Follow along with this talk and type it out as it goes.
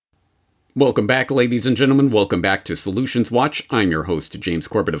Welcome back, ladies and gentlemen. Welcome back to Solutions Watch. I'm your host, James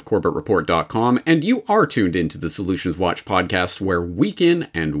Corbett of CorbettReport.com, and you are tuned into the Solutions Watch podcast, where week in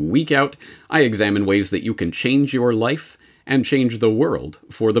and week out, I examine ways that you can change your life and change the world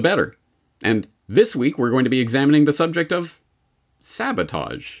for the better. And this week, we're going to be examining the subject of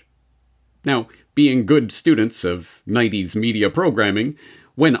sabotage. Now, being good students of 90s media programming,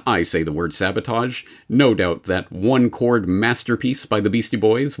 when I say the word sabotage, no doubt that one-chord masterpiece by the Beastie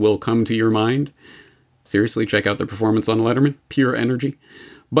Boys will come to your mind. Seriously, check out their performance on Letterman. Pure energy.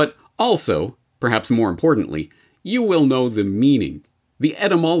 But also, perhaps more importantly, you will know the meaning, the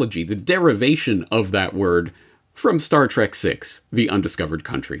etymology, the derivation of that word from Star Trek VI, The Undiscovered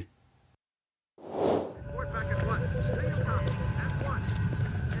Country. Report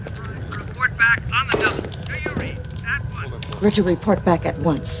back on the double. Do you read? At one. Roger, report back at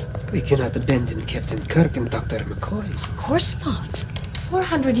once. We cannot abandon Captain Kirk and Dr. McCoy. Of course not.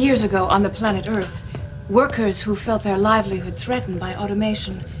 400 years ago on the planet Earth, workers who felt their livelihood threatened by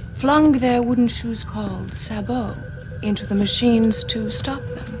automation flung their wooden shoes called sabots into the machines to stop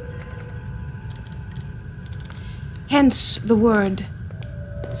them. Hence the word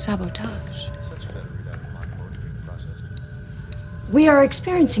sabotage. We are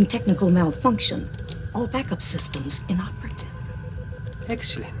experiencing technical malfunction. All backup systems inoperative.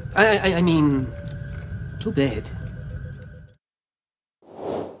 Excellent. I mean, too bad.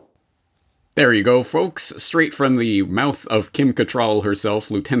 There you go, folks. Straight from the mouth of Kim Cattrall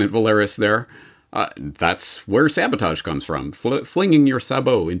herself, Lieutenant Valeris there. That's where sabotage comes from. Flinging your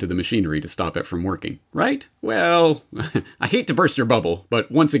sabot into the machinery to stop it from working, right? Well, I hate to burst your bubble, but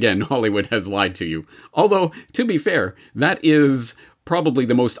once again, Hollywood has lied to you. Although, to be fair, that is probably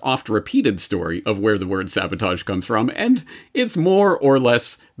the most oft-repeated story of where the word sabotage comes from, and it's more or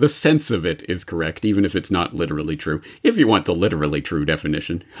less the sense of it is correct, even if it's not literally true. If you want the literally true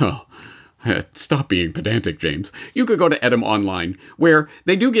definition. Oh, stop being pedantic, James. You could go to Edam Online, where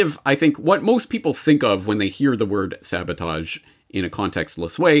they do give, I think, what most people think of when they hear the word sabotage in a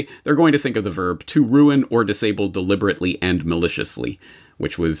contextless way. They're going to think of the verb to ruin or disable deliberately and maliciously,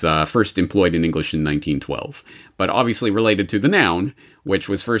 which was first employed in English in 1912, but obviously related to the noun, which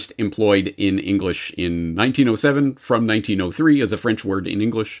was first employed in English in 1907 from 1903 as a French word in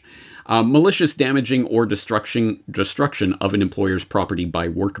English. Malicious damaging or destruction of an employer's property by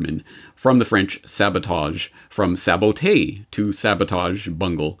workmen, from the French sabotage, from saboter to sabotage,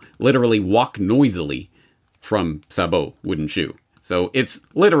 bungle, literally walk noisily, from sabot, wooden shoe. So it's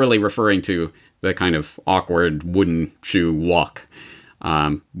literally referring to the kind of awkward wooden shoe walk,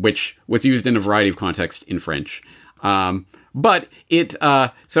 which was used in a variety of contexts in French. But it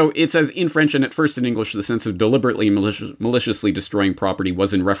says in French and at first in English, the sense of deliberately maliciously destroying property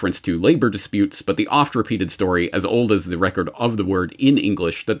was in reference to labor disputes, but the oft-repeated story, as old as the record of the word in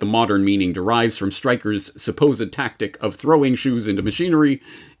English, that the modern meaning derives from strikers' supposed tactic of throwing shoes into machinery,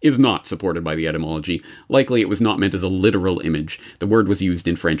 is not supported by the etymology. Likely it was not meant as a literal image. The word was used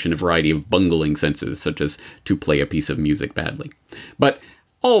in French in a variety of bungling senses, such as to play a piece of music badly. But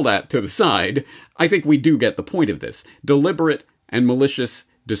all that to the side, I think we do get the point of this. Deliberate and malicious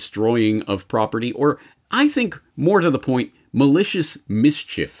destroying of property, or I think more to the point, malicious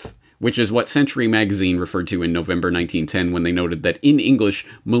mischief, which is what Century magazine referred to in November 1910 when they noted that in English,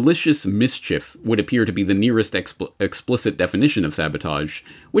 malicious mischief would appear to be the nearest explicit definition of sabotage,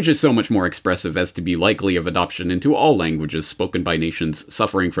 which is so much more expressive as to be likely of adoption into all languages spoken by nations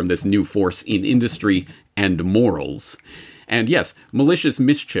suffering from this new force in industry and morals. And yes, malicious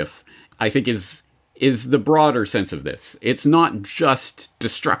mischief, I think, is the broader sense of this. It's not just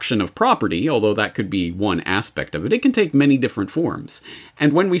destruction of property, although that could be one aspect of it. It can take many different forms.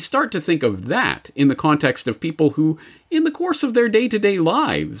 And when we start to think of that in the context of people who, in the course of their day-to-day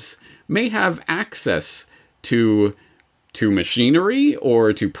lives, may have access to machinery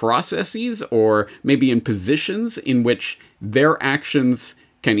or to processes, or maybe in positions in which their actions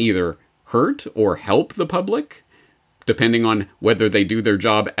can either hurt or help the public, depending on whether they do their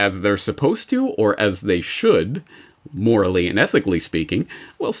job as they're supposed to or as they should, morally and ethically speaking,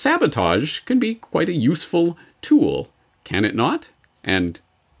 well, sabotage can be quite a useful tool, can it not? And,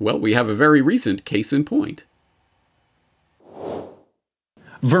 well, we have a very recent case in point.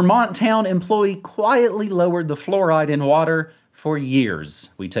 Vermont town employee quietly lowered the fluoride in water for years.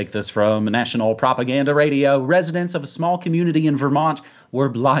 We take this from National Propaganda Radio. Residents of a small community in Vermont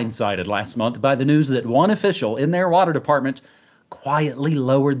were blindsided last month by the news that one official in their water department quietly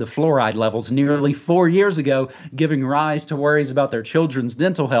lowered the fluoride levels nearly 4 years ago, giving rise to worries about their children's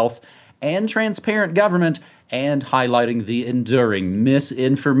dental health and transparent government, and highlighting the enduring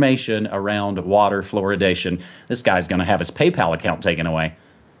misinformation around water fluoridation. This guy's going to have his PayPal account taken away.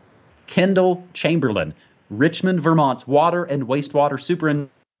 Kendall Chamberlain, Richmond, Vermont's water and wastewater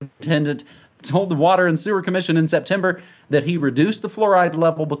superintendent, told the Water and Sewer Commission in September that he reduced the fluoride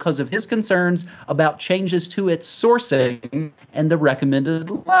level because of his concerns about changes to its sourcing and the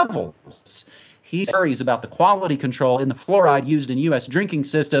recommended levels. He worries about the quality control in the fluoride used in U.S. drinking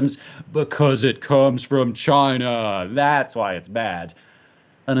systems because it comes from China. That's why it's bad.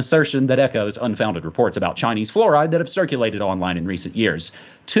 An assertion that echoes unfounded reports about Chinese fluoride that have circulated online in recent years.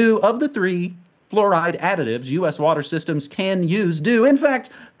 2 of the 3 fluoride additives U.S. water systems can use do, in fact,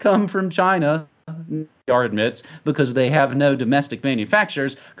 come from China, NPR admits, because they have no domestic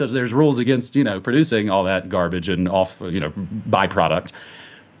manufacturers, because there's rules against, producing all that garbage and byproduct.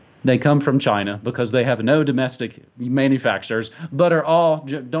 They come from China because they have no domestic manufacturers, but are all,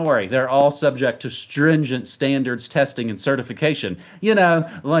 don't worry, they're all subject to stringent standards, testing, and certification.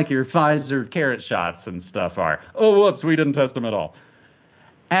 Like your Pfizer carrot shots and stuff are. Oh, whoops, we didn't test them at all.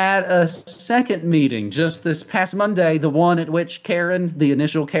 At a second meeting just this past Monday, the one at which Karen, the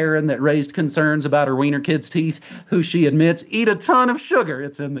initial Karen that raised concerns about her wiener kid's teeth, who she admits eat a ton of sugar,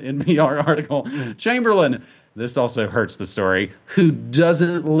 it's in the NPR article, Chamberlain, this also hurts the story, who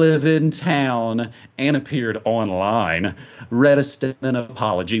doesn't live in town and appeared online, read a statement of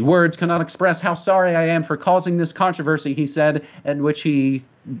apology. Words cannot express how sorry I am for causing this controversy, he said, at which he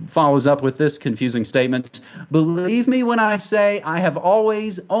follows up with this confusing statement. Believe me when I say I have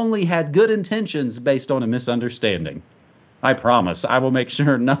always only had good intentions based on a misunderstanding. I promise I will make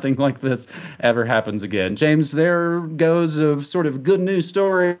sure nothing like this ever happens again. James, there goes a sort of good news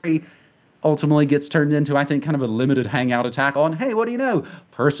story. Ultimately gets turned into, I think, kind of a limited hangout attack on, hey, what do you know?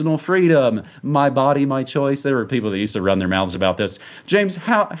 Personal freedom, my body, my choice. There were people that used to run their mouths about this. James,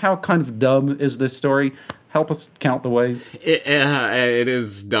 how kind of dumb is this story? Help us count the ways. It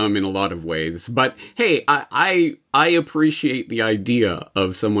is dumb in a lot of ways. But, hey, I appreciate the idea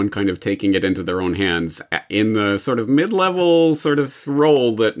of someone kind of taking it into their own hands in the sort of mid-level sort of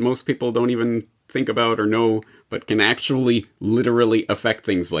role that most people don't even think about or know, but can actually literally affect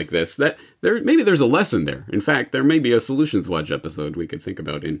things like this. That maybe there's a lesson there. In fact, there may be a Solutions Watch episode we could think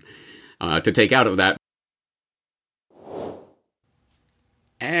about to take out of that.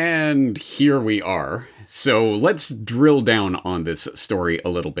 And here we are. So let's drill down on this story a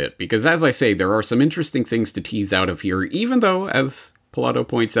little bit, because as I say, there are some interesting things to tease out of here, even though, as Pilato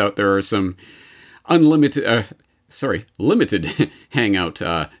points out, there are some limited hangout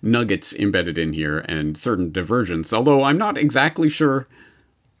nuggets embedded in here and certain diversions, although I'm not exactly sure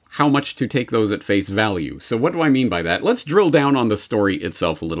how much to take those at face value. So what do I mean by that? Let's drill down on the story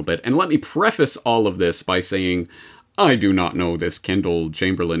itself a little bit, and let me preface all of this by saying I do not know this Kendall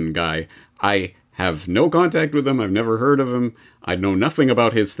Chamberlain guy. I have no contact with him. I've never heard of him. I know nothing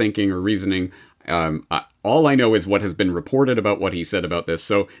about his thinking or reasoning. All I know is what has been reported about what he said about this.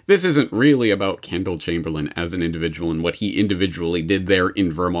 So this isn't really about Kendall Chamberlain as an individual and what he individually did there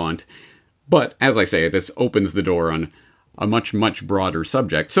in Vermont. But as I say, this opens the door on a much, much broader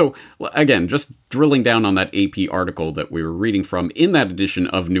subject. So again, just drilling down on that AP article that we were reading from in that edition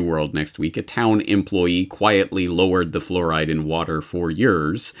of New World Next Week, a town employee quietly lowered the fluoride in water for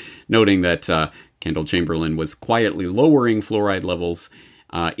years, noting that Kendall Chamberlain was quietly lowering fluoride levels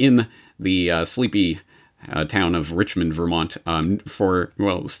in the sleepy town of Richmond, Vermont,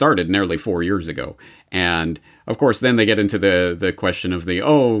 started nearly 4 years ago. And, of course, then they get into the question of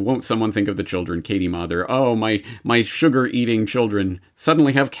won't someone think of the children, Katie Mather? Oh, my sugar-eating children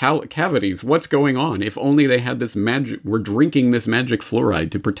suddenly have cavities. What's going on? If only they had this we're drinking this magic fluoride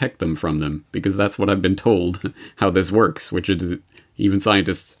to protect them from them, because that's what I've been told how this works, which is even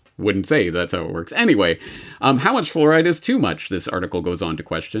scientists wouldn't say that's how it works. Anyway, how much fluoride is too much? This article goes on to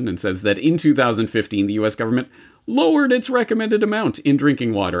question and says that in 2015, the U.S. government lowered its recommended amount in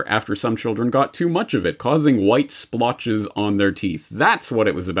drinking water after some children got too much of it, causing white splotches on their teeth. That's what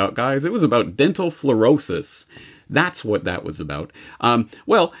it was about, guys. It was about dental fluorosis. That's what that was about.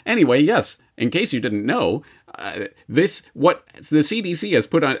 Anyway, yes, in case you didn't know, what the CDC has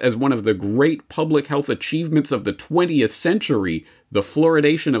put on as one of the great public health achievements of the 20th century, the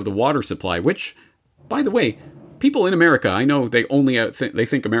fluoridation of the water supply, which, by the way, people in America, I know they only they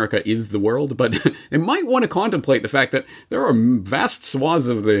think America is the world, but they might want to contemplate the fact that there are vast swaths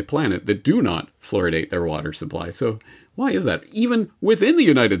of the planet that do not fluoridate their water supply. So why is that? Even within the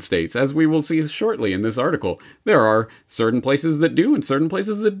United States, as we will see shortly in this article, there are certain places that do and certain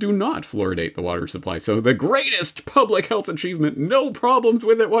places that do not fluoridate the water supply. So the greatest public health achievement, no problems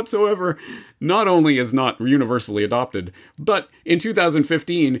with it whatsoever, not only is not universally adopted, but in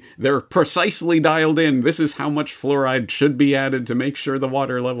 2015, they're precisely dialed in. This is how much fluoride should be added to make sure the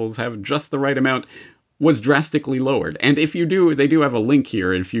water levels have just the right amount. was drastically lowered. And if you do, they do have a link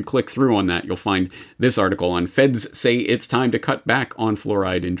here. If you click through on that, you'll find this article on Feds Say It's Time to Cut Back on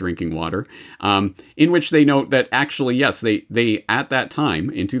Fluoride in Drinking Water, in which they note that actually, yes, they at that time,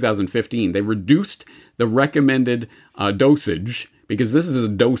 in 2015, they reduced the recommended dosage, because this is a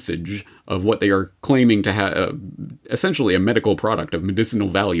dosage of what they are claiming to have, essentially a medical product of medicinal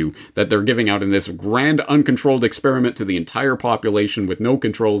value that they're giving out in this grand uncontrolled experiment to the entire population with no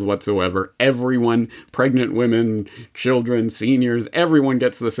controls whatsoever. Everyone, pregnant women, children, seniors, everyone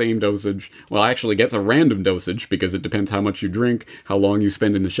gets the same dosage. Well, actually gets a random dosage because it depends how much you drink, how long you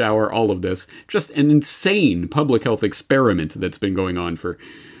spend in the shower, all of this. Just an insane public health experiment that's been going on for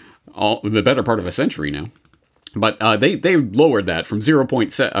the better part of a century now. But they lowered that from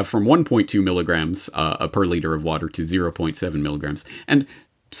 1.2 milligrams per liter of water to 0.7 milligrams. And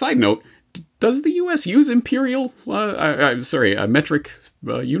side note, does the U.S. use imperial, metric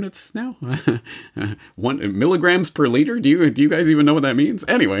units now? 1 milligrams per liter? Do you guys even know what that means?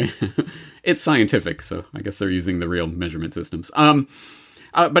 Anyway, it's scientific, so I guess they're using the real measurement systems.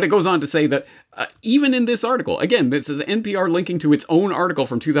 But it goes on to say that even in this article, again, this is NPR linking to its own article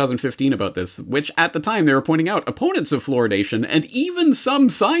from 2015 about this, which at the time they were pointing out opponents of fluoridation and even some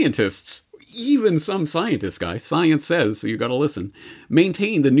scientists, guys, science says, so you gotta listen,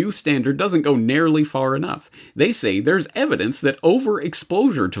 maintain the new standard doesn't go nearly far enough. They say there's evidence that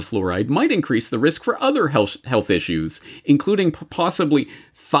overexposure to fluoride might increase the risk for other health issues, including possibly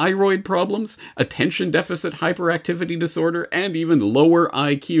thyroid problems, attention deficit hyperactivity disorder, and even lower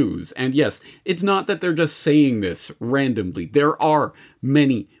IQs. And yes, it's not that they're just saying this randomly. There are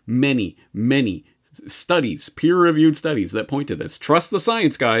many studies, peer-reviewed studies that point to this. Trust the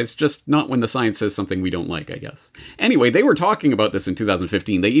science, guys, just not when the science says something we don't like, I guess. Anyway, they were talking about this in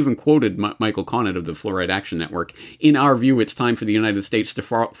 2015. They even quoted Michael Conant of the Fluoride Action Network. In our view, it's time for the United States to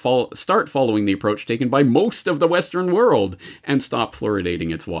start following the approach taken by most of the Western world and stop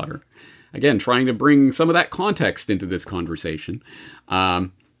fluoridating its water. Again, trying to bring some of that context into this conversation.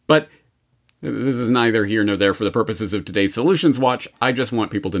 But this is neither here nor there for the purposes of today's Solutions Watch. I just want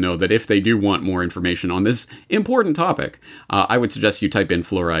people to know that if they do want more information on this important topic, I would suggest you type in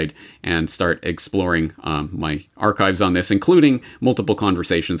fluoride and start exploring my archives on this, including multiple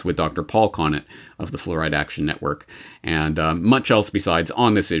conversations with Dr. Paul Conant of the Fluoride Action Network, and much else besides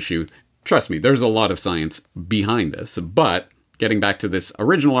on this issue. Trust me, there's a lot of science behind this, but getting back to this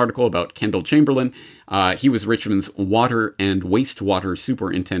original article about Kendall Chamberlain, he was Richmond's water and wastewater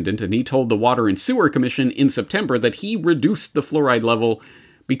superintendent, and he told the Water and Sewer Commission in September that he reduced the fluoride level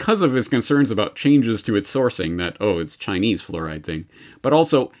because of his concerns about changes to its sourcing, that, it's Chinese fluoride thing, but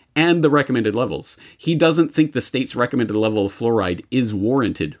also, and the recommended levels. He doesn't think the state's recommended level of fluoride is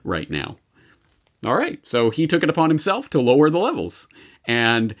warranted right now. All right, so he took it upon himself to lower the levels.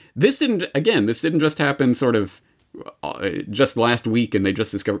 And this didn't just happen sort of just last week and they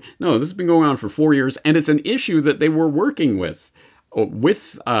just discovered. No, this has been going on for 4 years, and it's an issue that they were working with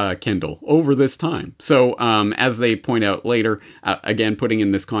Kendall over this time. So as they point out later, again, putting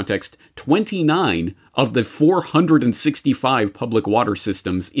in this context, 29 of the 465 public water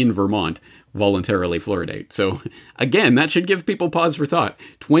systems in Vermont voluntarily fluoridate. So again, that should give people pause for thought.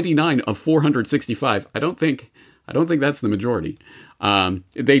 29 of 465. I don't think that's the majority.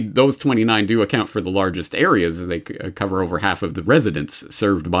 Those 29 do account for the largest areas. They cover over half of the residents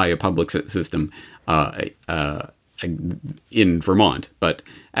served by a public system in Vermont. But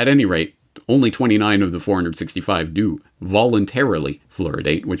at any rate, only 29 of the 465 do voluntarily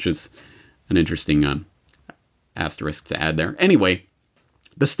fluoridate, which is an interesting asterisk to add there. Anyway,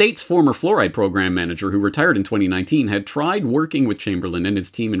 the state's former fluoride program manager, who retired in 2019, had tried working with Chamberlain and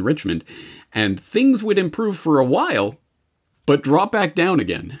his team in Richmond, and things would improve for a while, but drop back down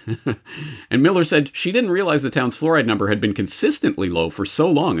again. And Miller said she didn't realize the town's fluoride number had been consistently low for so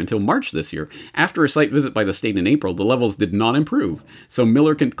long until March this year. After a site visit by the state in April, the levels did not improve. So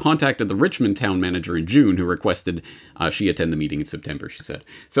Miller contacted the Richmond town manager in June, who requested she attend the meeting in September, she said.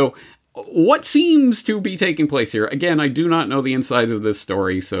 So what seems to be taking place here? Again, I do not know the insides of this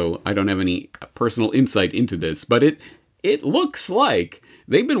story, so I don't have any personal insight into this, but it looks like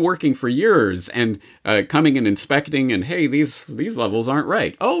they've been working for years and coming and inspecting and, hey, these levels aren't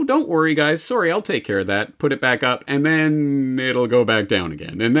right. Oh, don't worry, guys. Sorry, I'll take care of that. Put it back up, and then it'll go back down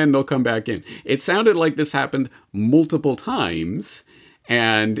again, and then they'll come back in. It sounded like this happened multiple times,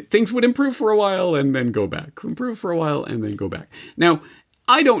 and things would improve for a while and then go back. Improve for a while and then go back. Now,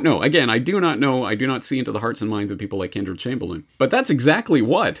 I don't know. Again, I do not know. I do not see into the hearts and minds of people like Kendall Chamberlain. But that's exactly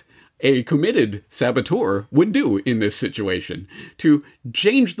what a committed saboteur would do in this situation. To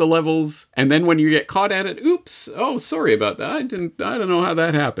change the levels, and then when you get caught at it, oops, oh, sorry about that. I don't know how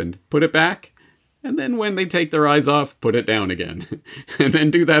that happened. Put it back, And then when they take their eyes off, put it down again. And then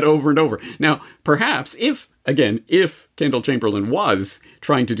do that over and over. Now, perhaps if Kendall Chamberlain was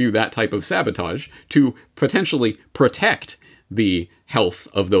trying to do that type of sabotage to potentially protect the health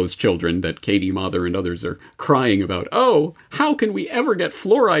of those children that Katie Mather and others are crying about. Oh, how can we ever get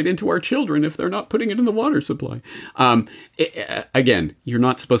fluoride into our children if they're not putting it in the water supply? Again, you're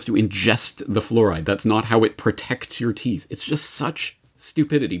not supposed to ingest the fluoride. That's not how it protects your teeth. It's just such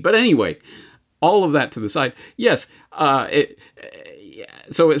stupidity. But anyway, all of that to the side. Yes,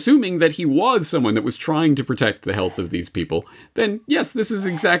 so assuming that he was someone that was trying to protect the health of these people, then yes, this is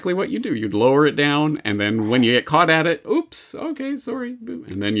exactly what you do. You'd lower it down, and then when you get caught at it, oops, okay, sorry,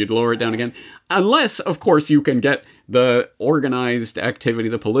 and then you'd lower it down again. Unless, of course, you can get the organized activity,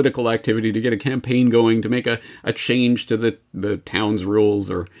 the political activity, to get a campaign going, to make a change to the town's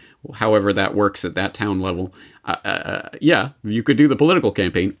rules, or however that works at that town level. Yeah, you could do the political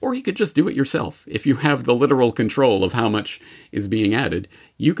campaign, or you could just do it yourself. If you have the literal control of how much is being added,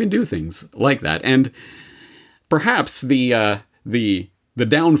 you can do things like that. And perhaps the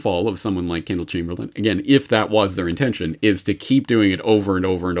downfall of someone like Kendall Chamberlain, again, if that was their intention, is to keep doing it over and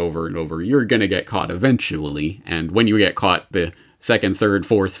over and over and over. You're going to get caught eventually, and when you get caught the second, third,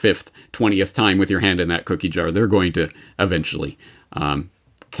 fourth, fifth, 20th time with your hand in that cookie jar, they're going to eventually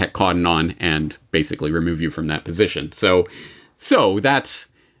cotton on and basically remove you from that position. So that's,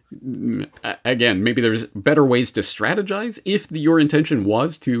 again, maybe there's better ways to strategize if your intention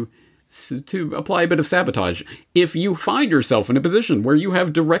was to apply a bit of sabotage. If you find yourself in a position where you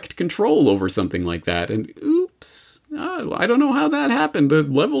have direct control over something like that, and oops, I don't know how that happened. The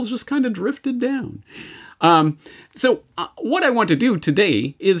levels just kind of drifted down. So what I want to do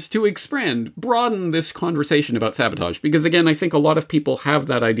today is to broaden this conversation about sabotage, because again, I think a lot of people have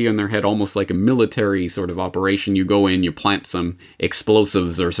that idea in their head, almost like a military sort of operation. You go in, you plant some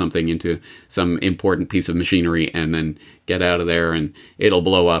explosives or something into some important piece of machinery, and then get out of there and it'll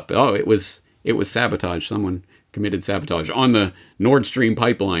blow up. Oh, it was sabotage. Someone committed sabotage on the Nord Stream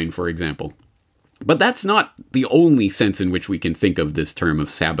pipeline, for example. But that's not the only sense in which we can think of this term of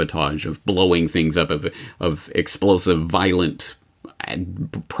sabotage, of blowing things up, of explosive, violent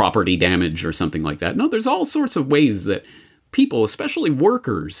property damage or something like that. No, there's all sorts of ways that people, especially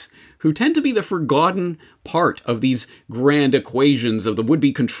workers, who tend to be the forgotten part of these grand equations of the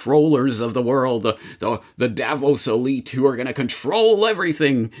would-be controllers of the world, the Davos elite who are going to control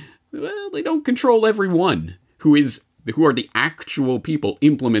everything. Well, they don't control everyone who are the actual people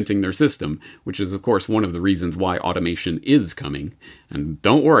implementing their system, which is, of course, one of the reasons why automation is coming. And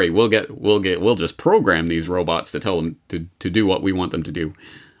don't worry, we'll just program these robots to tell them to do what we want them to do,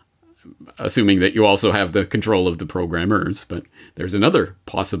 assuming that you also have the control of the programmers. But there's another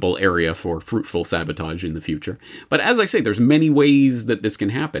possible area for fruitful sabotage in the future. But as I say, there's many ways that this can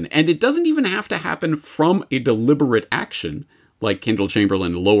happen, and it doesn't even have to happen from a deliberate action, like Kendall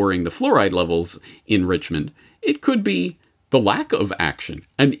Chamberlain lowering the fluoride levels in Richmond. It could be the lack of action,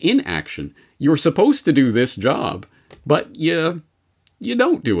 an inaction. You're supposed to do this job, but you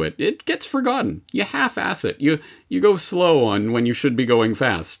don't do it. It gets forgotten. You half-ass it. You go slow on when you should be going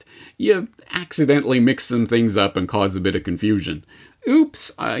fast. You accidentally mix some things up and cause a bit of confusion.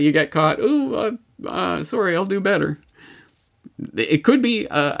 Oops, you get caught. Ooh, sorry, I'll do better. It could be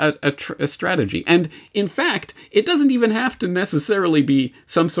a strategy. And in fact, it doesn't even have to necessarily be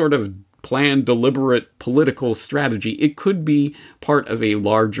some sort of planned, deliberate political strategy. It could be part of a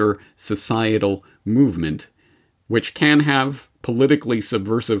larger societal movement, which can have politically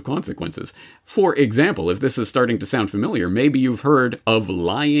subversive consequences. For example, if this is starting to sound familiar, maybe you've heard of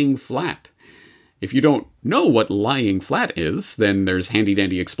lying flat. If you don't know what lying flat is, then there's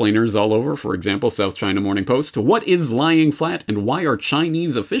handy-dandy explainers all over. For example, South China Morning Post. What is lying flat, and why are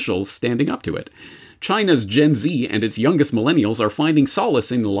Chinese officials standing up to it? China's Gen Z and its youngest millennials are finding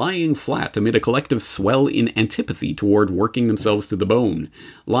solace in lying flat amid a collective swell in antipathy toward working themselves to the bone.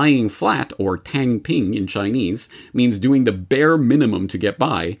 Lying flat, or tang ping in Chinese, means doing the bare minimum to get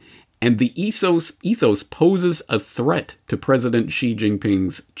by, and the ethos poses a threat to President Xi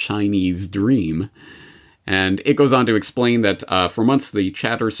Jinping's Chinese dream. And it goes on to explain that for months the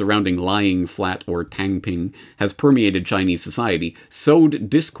chatter surrounding lying flat, or tangping, has permeated Chinese society, sowed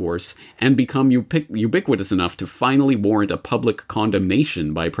discourse, and become ubiquitous enough to finally warrant a public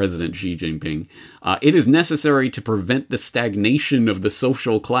condemnation by President Xi Jinping. It is necessary to prevent the stagnation of the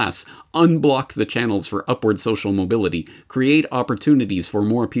social class, unblock the channels for upward social mobility, create opportunities for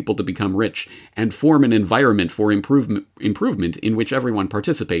more people to become rich, and form an environment for improvement in which everyone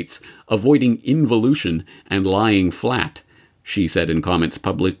participates, avoiding involution and lying flat, she said in comments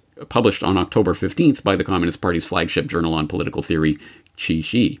published on October 15th by the Communist Party's flagship journal on political theory, Qi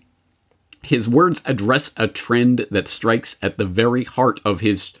Xi. His words address a trend that strikes at the very heart of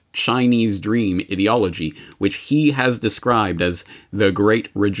his Chinese dream ideology, which he has described as the great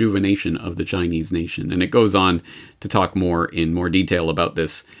rejuvenation of the Chinese nation. And it goes on to talk in more detail about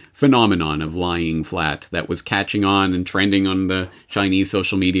this phenomenon of lying flat that was catching on and trending on the Chinese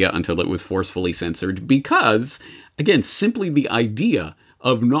social media until it was forcefully censored because, again, simply the idea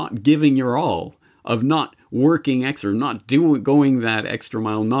of not giving your all, of not working extra, not going that extra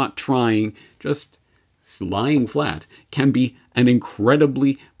mile, not trying, just lying flat, can be an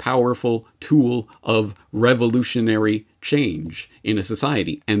incredibly powerful tool of revolutionary change in a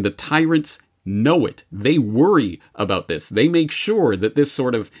society. And the tyrants know it. They worry about this. They make sure that this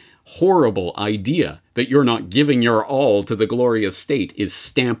sort of horrible idea that you're not giving your all to the glorious state is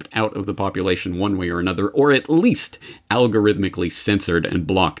stamped out of the population one way or another, or at least algorithmically censored and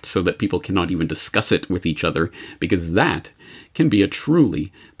blocked so that people cannot even discuss it with each other, because that can be a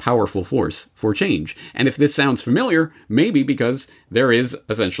truly powerful force for change. And if this sounds familiar, maybe because there is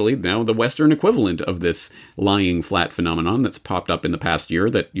essentially now the Western equivalent of this lying flat phenomenon that's popped up in the past year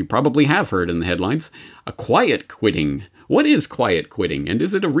that you probably have heard in the headlines, a quiet quitting. What is quiet quitting, and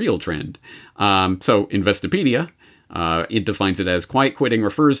is it a real trend? So Investopedia, it defines it as quiet quitting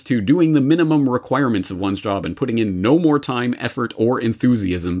refers to doing the minimum requirements of one's job and putting in no more time, effort, or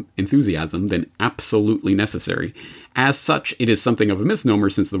enthusiasm than absolutely necessary. As such, it is something of a misnomer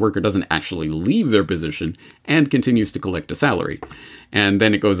since the worker doesn't actually leave their position and continues to collect a salary. And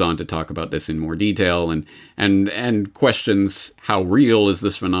then it goes on to talk about this in more detail and questions how real is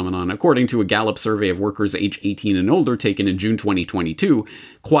this phenomenon. According to a Gallup survey of workers age 18 and older taken in June 2022,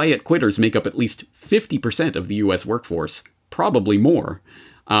 quiet quitters make up at least 50% of the U.S. workforce, probably more.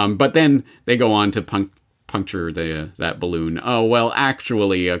 But then they go on to puncture that balloon. Oh, well,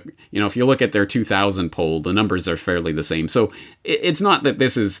 actually, if you look at their 2000 poll, the numbers are fairly the same. So it's not that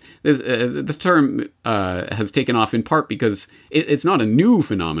the term has taken off in part because it's not a new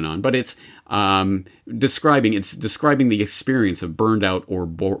phenomenon, but it's describing the experience of burned out or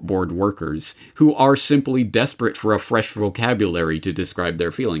bored workers who are simply desperate for a fresh vocabulary to describe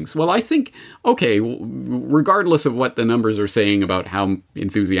their feelings. Well, I think, okay, regardless of what the numbers are saying about how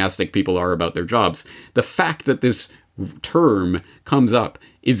enthusiastic people are about their jobs, the fact that this term comes up,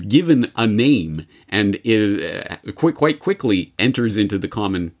 is given a name, and is quite quickly enters into the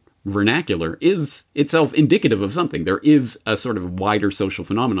common vernacular, is itself indicative of something. There is a sort of wider social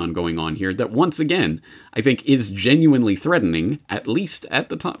phenomenon going on here that, once again, I think is genuinely threatening, at least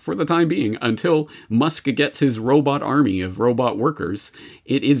for the time being, until Musk gets his robot army of robot workers.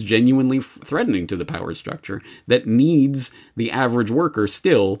 It is genuinely threatening to the power structure that needs the average worker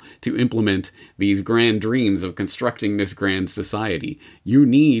still to implement these grand dreams of constructing this grand society. You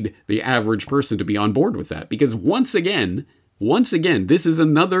need the average person to be on board with that, because once again, this is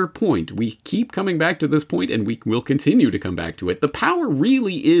another point. We keep coming back to this point, and we will continue to come back to it. The power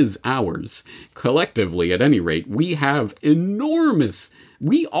really is ours. Collectively, at any rate, we are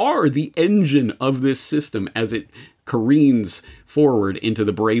the engine of this system as it careens forward into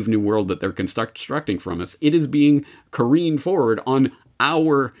the brave new world that they're constructing from us. It is being careened forward on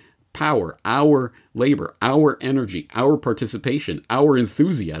our power, our labor, our energy, our participation, our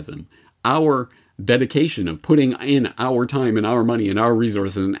enthusiasm, our dedication of putting in our time and our money and our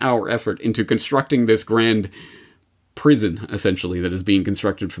resources and our effort into constructing this grand prison, essentially, that is being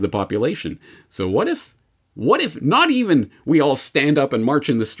constructed for the population. So what if not even we all stand up and march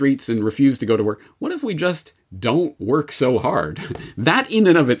in the streets and refuse to go to work? What if we just don't work so hard? That in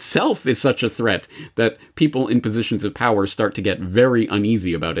and of itself is such a threat that people in positions of power start to get very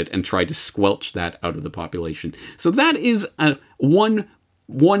uneasy about it and try to squelch that out of the population. So that is one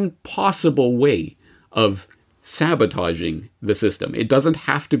possible way of sabotaging the system. It doesn't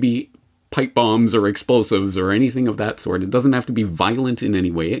have to be pipe bombs or explosives or anything of that sort. It doesn't have to be violent in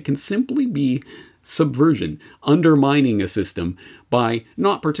any way. It can simply be subversion, undermining a system by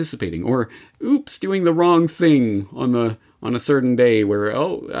not participating, or doing the wrong thing on a certain day where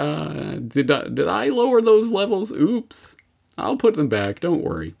did I lower those levels? Oops, I'll put them back. Don't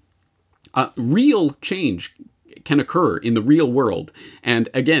worry. Real change can occur in the real world. And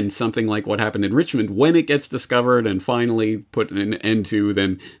again, something like what happened in Richmond, when it gets discovered and finally put an end to,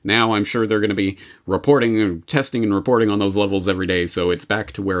 then now I'm sure they're going to be reporting and testing and reporting on those levels every day. So it's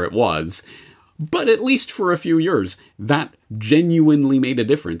back to where it was. But at least for a few years, that genuinely made a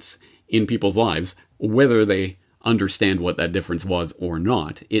difference in people's lives, whether they understand what that difference was or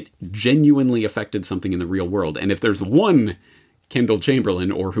not. It genuinely affected something in the real world. And if there's one Kendall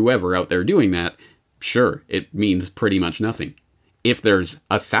Chamberlain or whoever out there doing that, sure, it means pretty much nothing. If there's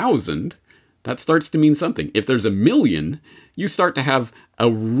 1,000, that starts to mean something. If there's 1,000,000, you start to have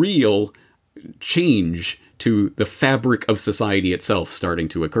a real change to the fabric of society itself starting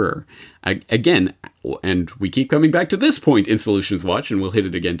to occur. Again, and we keep coming back to this point in Solutions Watch, and we'll hit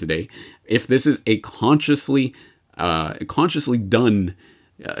it again today. If this is a consciously done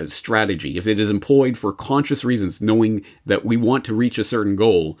strategy, if it is employed for conscious reasons, knowing that we want to reach a certain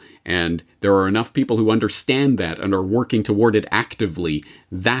goal, and there are enough people who understand that and are working toward it actively,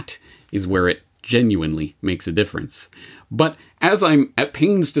 that is where it genuinely makes a difference. But as I'm at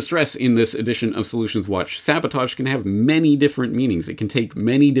pains to stress in this edition of Solutions Watch, sabotage can have many different meanings. It can take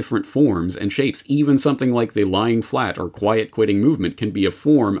many different forms and shapes. Even something like the lying flat or quiet quitting movement can be a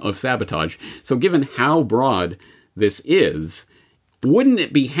form of sabotage. So given how broad this is, wouldn't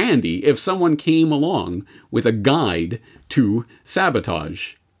it be handy if someone came along with a guide to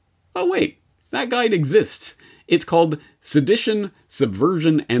sabotage? Oh wait, that guide exists. It's called Sedition,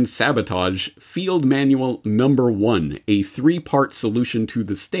 Subversion, and Sabotage Field Manual Number 1, a 3-part solution to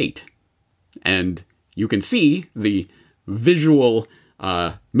the state. And you can see the visual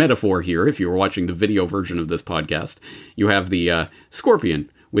metaphor here if you were watching the video version of this podcast. You have the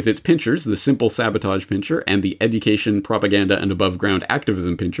scorpion with its pinchers, the simple sabotage pincher, and the education, propaganda, and above-ground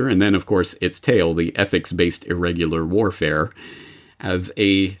activism pincher, and then, of course, its tail, the ethics-based irregular warfare, as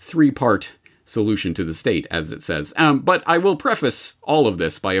a 3-part solution to the state, as it says. But I will preface all of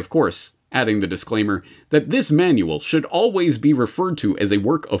this by, of course, adding the disclaimer that this manual should always be referred to as a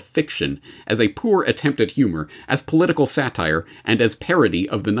work of fiction, as a poor attempt at humor, as political satire, and as parody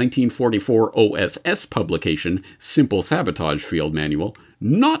of the 1944 OSS publication, Simple Sabotage Field Manual,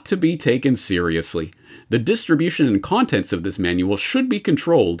 not to be taken seriously. The distribution and contents of this manual should be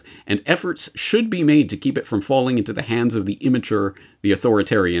controlled, and efforts should be made to keep it from falling into the hands of the immature, the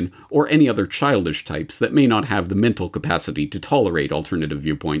authoritarian, or any other childish types that may not have the mental capacity to tolerate alternative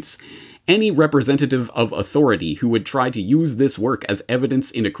viewpoints. Any representative of authority who would try to use this work as evidence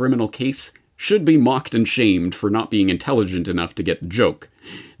in a criminal case should be mocked and shamed for not being intelligent enough to get the joke.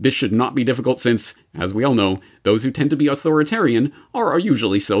 This should not be difficult since, as we all know, those who tend to be authoritarian are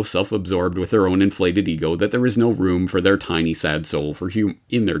usually so self-absorbed with their own inflated ego that there is no room for their tiny sad soul for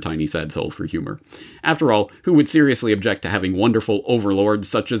humor. After all, who would seriously object to having wonderful overlords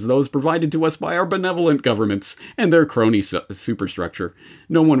such as those provided to us by our benevolent governments and their crony superstructure?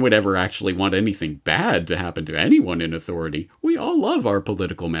 No one would ever actually want anything bad to happen to anyone in authority. We all love our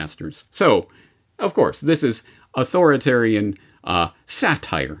political masters. So, of course, this is authoritarian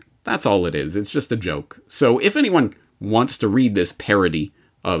satire. That's all it is. It's just a joke. So if anyone wants to read this parody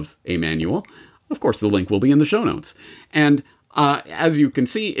of a manual, of course the link will be in the show notes. And as you can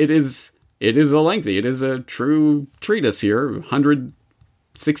see, it is a true treatise here,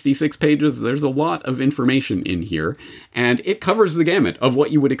 166 pages. There's a lot of information in here, and it covers the gamut of what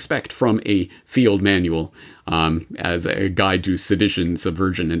you would expect from a field manual as a guide to sedition,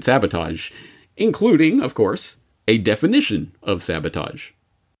 subversion, and sabotage, including, of course, a definition of sabotage.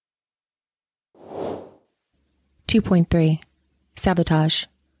 2.3. Sabotage.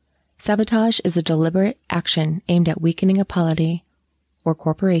 Sabotage is a deliberate action aimed at weakening a polity or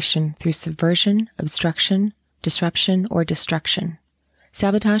corporation through subversion, obstruction, disruption, or destruction.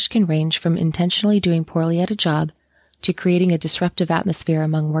 Sabotage can range from intentionally doing poorly at a job to creating a disruptive atmosphere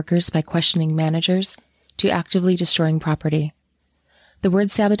among workers by questioning managers to actively destroying property. The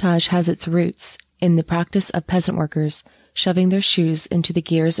word sabotage has its roots in the practice of peasant workers shoving their shoes into the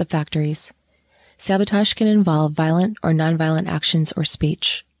gears of factories. Sabotage can involve violent or nonviolent actions or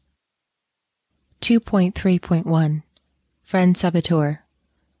speech. 2.3.1. Friend Saboteur.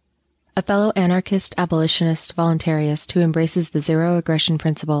 A fellow anarchist, abolitionist, voluntarist who embraces the zero-aggression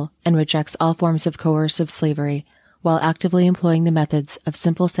principle and rejects all forms of coercive slavery while actively employing the methods of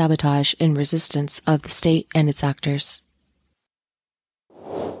simple sabotage in resistance of the state and its actors.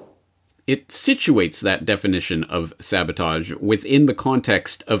 It situates that definition of sabotage within the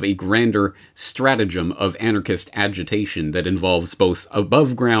context of a grander stratagem of anarchist agitation that involves both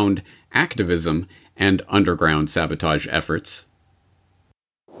above-ground activism and underground sabotage efforts.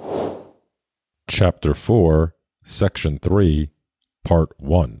 Chapter 4, Section 3, Part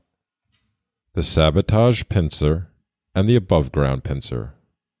 1. The Sabotage Pincer and the Above-Ground Pincer.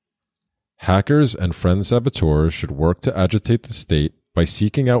 Hackers and friend saboteurs should work to agitate the state by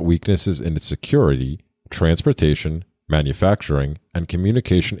seeking out weaknesses in its security, transportation, manufacturing, and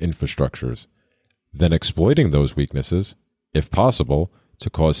communication infrastructures, then exploiting those weaknesses, if possible, to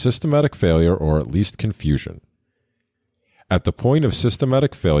cause systematic failure or at least confusion. At the point of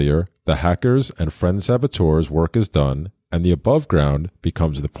systematic failure, the hackers and friend saboteurs' work is done, and the above ground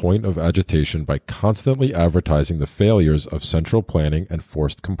becomes the point of agitation by constantly advertising the failures of central planning and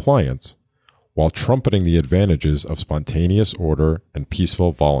forced compliance, while trumpeting the advantages of spontaneous order and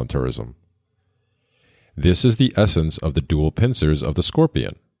peaceful voluntarism. This is the essence of the dual pincers of the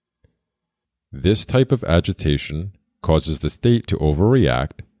scorpion. This type of agitation causes the state to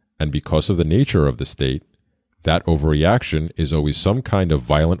overreact, and because of the nature of the state, that overreaction is always some kind of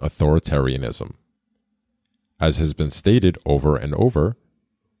violent authoritarianism. As has been stated over and over,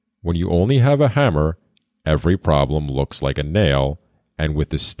 when you only have a hammer, every problem looks like a nail, and with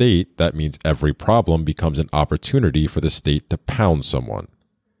the state, that means every problem becomes an opportunity for the state to pound someone.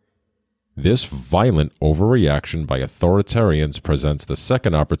 This violent overreaction by authoritarians presents the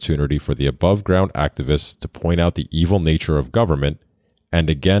second opportunity for the above-ground activists to point out the evil nature of government and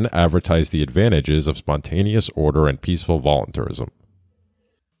again advertise the advantages of spontaneous order and peaceful voluntarism.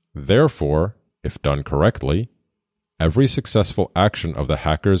 Therefore, if done correctly, every successful action of the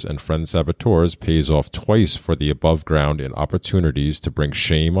hackers and friend saboteurs pays off twice for the above ground in opportunities to bring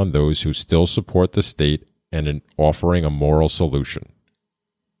shame on those who still support the state and in offering a moral solution.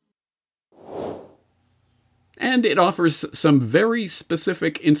 And it offers some very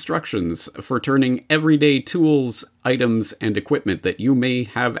specific instructions for turning everyday tools, items, and equipment that you may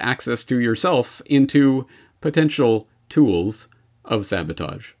have access to yourself into potential tools of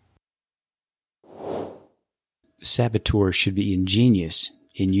sabotage. Saboteur should be ingenious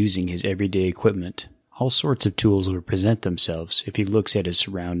in using his everyday equipment. All sorts of tools will present themselves if he looks at his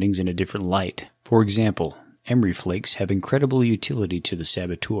surroundings in a different light. For example, emery flakes have incredible utility to the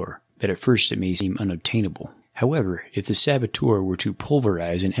saboteur, but at first it may seem unobtainable. However, if the saboteur were to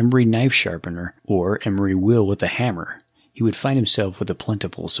pulverize an emery knife sharpener or emery wheel with a hammer, he would find himself with a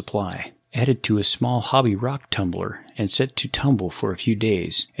plentiful supply. Add it to a small hobby rock tumbler and set to tumble for a few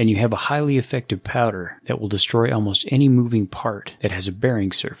days, and you have a highly effective powder that will destroy almost any moving part that has a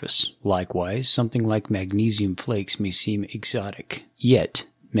bearing surface. Likewise, something like magnesium flakes may seem exotic. Yet,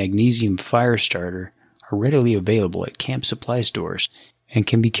 magnesium fire starter are readily available at camp supply stores and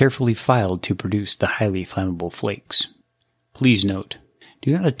can be carefully filed to produce the highly flammable flakes. Please note,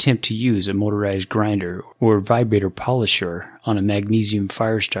 do not attempt to use a motorized grinder or vibrator polisher on a magnesium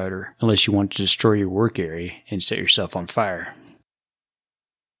fire starter unless you want to destroy your work area and set yourself on fire.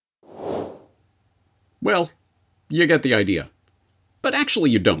 Well, you get the idea. But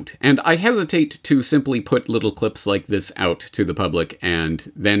actually you don't, and I hesitate to simply put little clips like this out to the public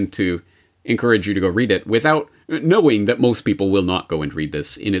and then to encourage you to go read it without knowing that most people will not go and read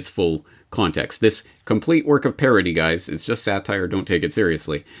this in its full context. This complete work of parody, guys, it's just satire, don't take it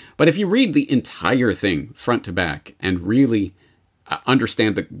seriously. But if you read the entire thing front to back and really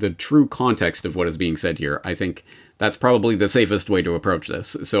understand the true context of what is being said here, I think that's probably the safest way to approach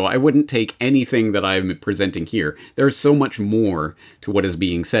this. So I wouldn't take anything that I'm presenting here. There's so much more to what is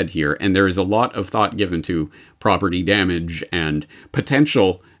being said here, and there is a lot of thought given to property damage and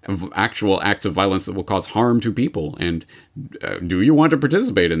potential of actual acts of violence that will cause harm to people. And do you want to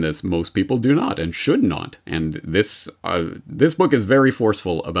participate in this? Most people do not and should not. And this book is very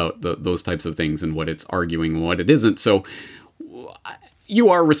forceful about those types of things and what it's arguing and what it isn't. So you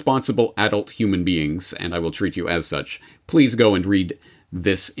are responsible adult human beings, and I will treat you as such. Please go and read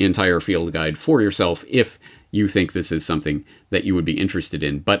this entire field guide for yourself if you think this is something that you would be interested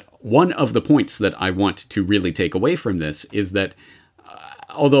in. But one of the points that I want to really take away from this is that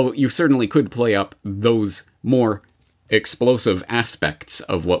although you certainly could play up those more explosive aspects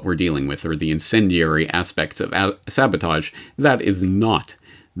of what we're dealing with, or the incendiary aspects of sabotage, that is not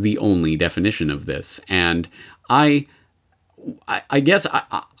the only definition of this. And I guess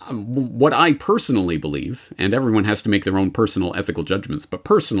what I personally believe, and everyone has to make their own personal ethical judgments, but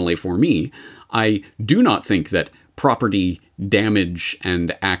personally for me, I do not think that property damage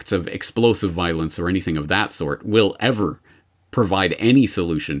and acts of explosive violence or anything of that sort will ever provide any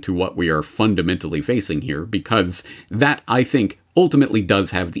solution to what we are fundamentally facing here, because that, I think, ultimately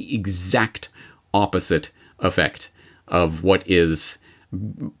does have the exact opposite effect of what is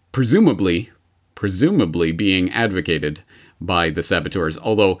presumably being advocated by the saboteurs,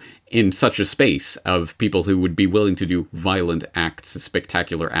 although in such a space of people who would be willing to do violent acts,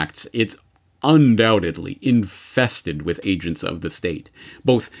 spectacular acts, it's undoubtedly infested with agents of the state,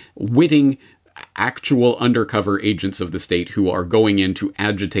 both witting actual undercover agents of the state who are going in to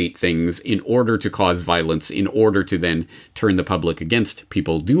agitate things in order to cause violence, in order to then turn the public against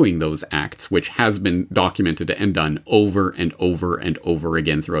people doing those acts, which has been documented and done over and over and over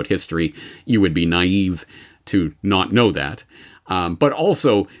again throughout history. You would be naive to not know that. But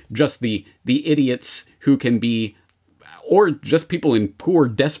also just the idiots who can be, or just people in poor,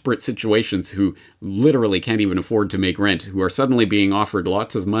 desperate situations who literally can't even afford to make rent, who are suddenly being offered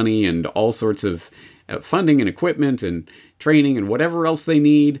lots of money and all sorts of funding and equipment and training and whatever else they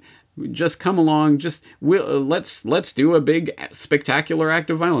need Just come along. Let's do a big spectacular act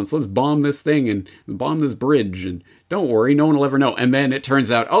of violence. Let's bomb this thing and bomb this bridge. And don't worry, no one will ever know. And then it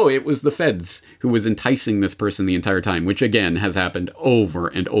turns out, oh, it was the feds who was enticing this person the entire time, which again has happened over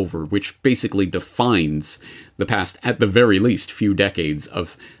and over, which basically defines the past, at the very least, few decades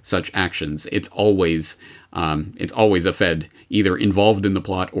of such actions. It's always a fed either involved in the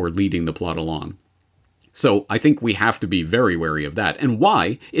plot or leading the plot along. So I think we have to be very wary of that. And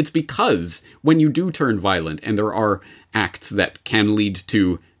why? It's because when you do turn violent and there are acts that can lead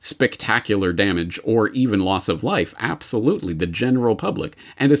to spectacular damage or even loss of life, absolutely, the general public,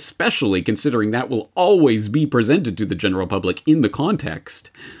 and especially considering that will always be presented to the general public in the context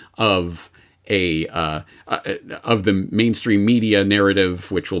of of the mainstream media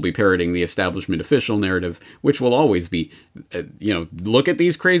narrative, which will be parroting the establishment official narrative, which will always be, look at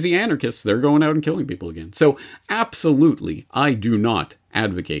these crazy anarchists, they're going out and killing people again. So absolutely, I do not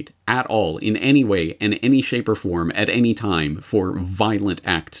advocate at all, in any way, in any shape or form, at any time, for violent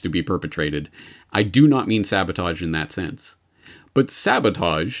acts to be perpetrated. I do not mean sabotage in that sense. But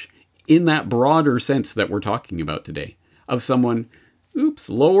sabotage, in that broader sense that we're talking about today, of someone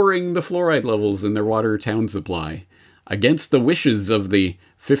lowering the fluoride levels in their water town supply against the wishes of the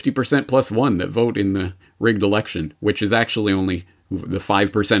 50% plus one that vote in the rigged election, which is actually only the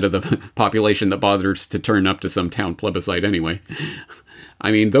 5% of the population that bothers to turn up to some town plebiscite anyway.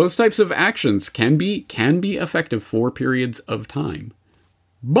 I mean, those types of actions can be effective for periods of time.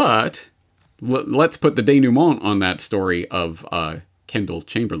 But let's put the denouement on that story of Kendall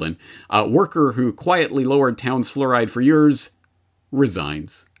Chamberlain, a worker who quietly lowered town's fluoride for years,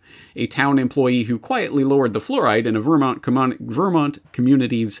 resigns. A town employee who quietly lowered the fluoride in a Vermont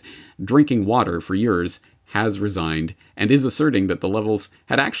community's drinking water for years has resigned and is asserting that the levels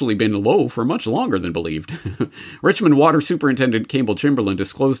had actually been low for much longer than believed. Richmond Water Superintendent Campbell Chamberlain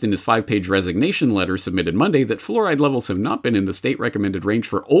disclosed in his 5-page resignation letter submitted Monday that fluoride levels have not been in the state recommended range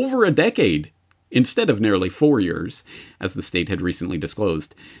for over a decade, instead of nearly 4 years, as the state had recently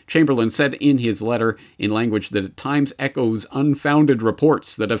disclosed. Chamberlain said in his letter, in language that at times echoes unfounded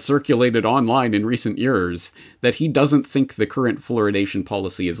reports that have circulated online in recent years, that he doesn't think the current fluoridation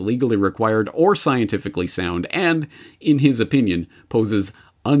policy is legally required or scientifically sound, and, in his opinion, poses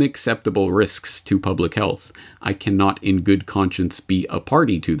unacceptable risks to public health. I cannot in good conscience be a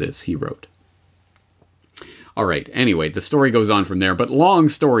party to this, he wrote. All right, anyway, the story goes on from there, but long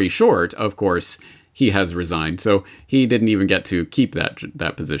story short, of course, he has resigned, so he didn't even get to keep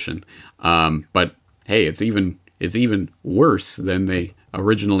that position. But hey, it's even worse than they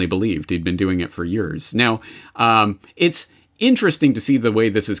originally believed. He'd been doing it for years. Now, it's interesting to see the way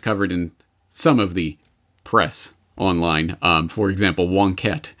this is covered in some of the press online. For example,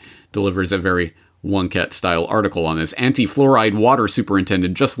 Wonkette delivers a very Wonkette-style article on this. Anti-fluoride water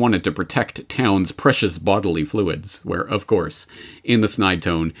superintendent just wanted to protect town's precious bodily fluids, where, of course, in the snide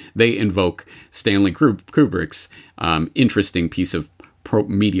tone, they invoke Stanley Kubrick's interesting piece of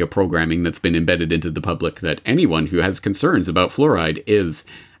media programming that's been embedded into the public, that anyone who has concerns about fluoride is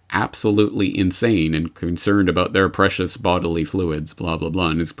absolutely insane and concerned about their precious bodily fluids, blah, blah, blah,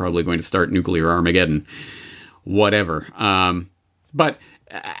 and is probably going to start nuclear Armageddon. Whatever. But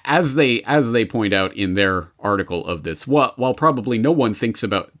as they point out in their article of this, while probably no one thinks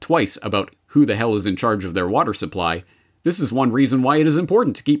twice about who the hell is in charge of their water supply, this is one reason why it is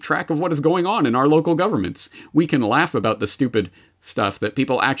important to keep track of what is going on in our local governments. We can laugh about the stupid stuff that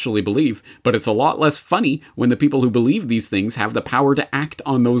people actually believe, but it's a lot less funny when the people who believe these things have the power to act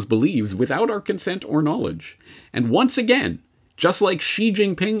on those beliefs without our consent or knowledge. And once again, just like Xi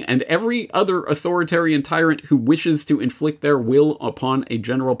Jinping and every other authoritarian tyrant who wishes to inflict their will upon a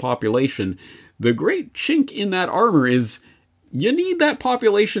general population, the great chink in that armor is you need that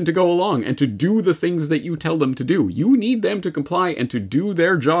population to go along and to do the things that you tell them to do. You need them to comply and to do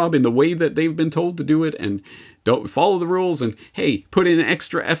their job in the way that they've been told to do it, and don't follow the rules, and hey, put in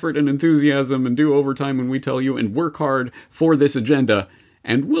extra effort and enthusiasm and do overtime when we tell you, and work hard for this agenda.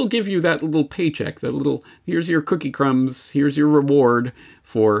 And we'll give you that little paycheck, that little, here's your cookie crumbs, here's your reward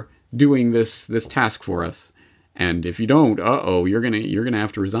for doing this task for us. And if you don't, you're gonna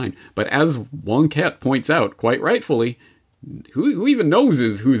have to resign. But as Wonkette points out, quite rightfully, who even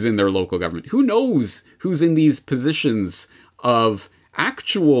knows who's in their local government? Who knows who's in these positions of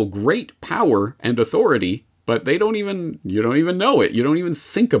actual great power and authority? But you don't even know it. You don't even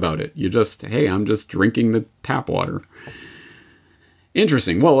think about it. You just, hey, I'm just drinking the tap water.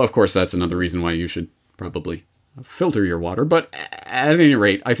 Interesting. Well, of course, that's another reason why you should probably filter your water. But at any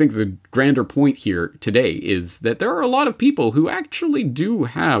rate, I think the grander point here today is that there are a lot of people who actually do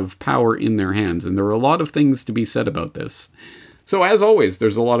have power in their hands, and there are a lot of things to be said about this. So as always,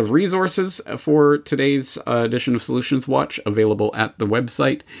 there's a lot of resources for today's edition of Solutions Watch available at the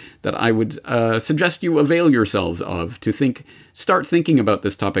website that I would suggest you avail yourselves of to start thinking about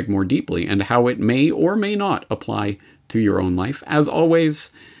this topic more deeply and how it may or may not apply to your own life. As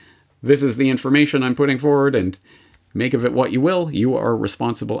always, this is the information I'm putting forward, and make of it what you will. You are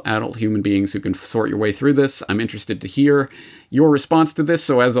responsible adult human beings who can sort your way through this. I'm interested to hear your response to this.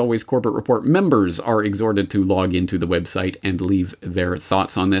 So as always, Corbett Report members are exhorted to log into the website and leave their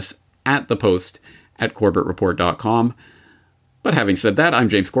thoughts on this at the post at corbettreport.com. But having said that, I'm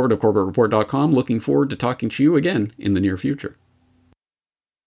James Corbett of corbettreport.com, looking forward to talking to you again in the near future.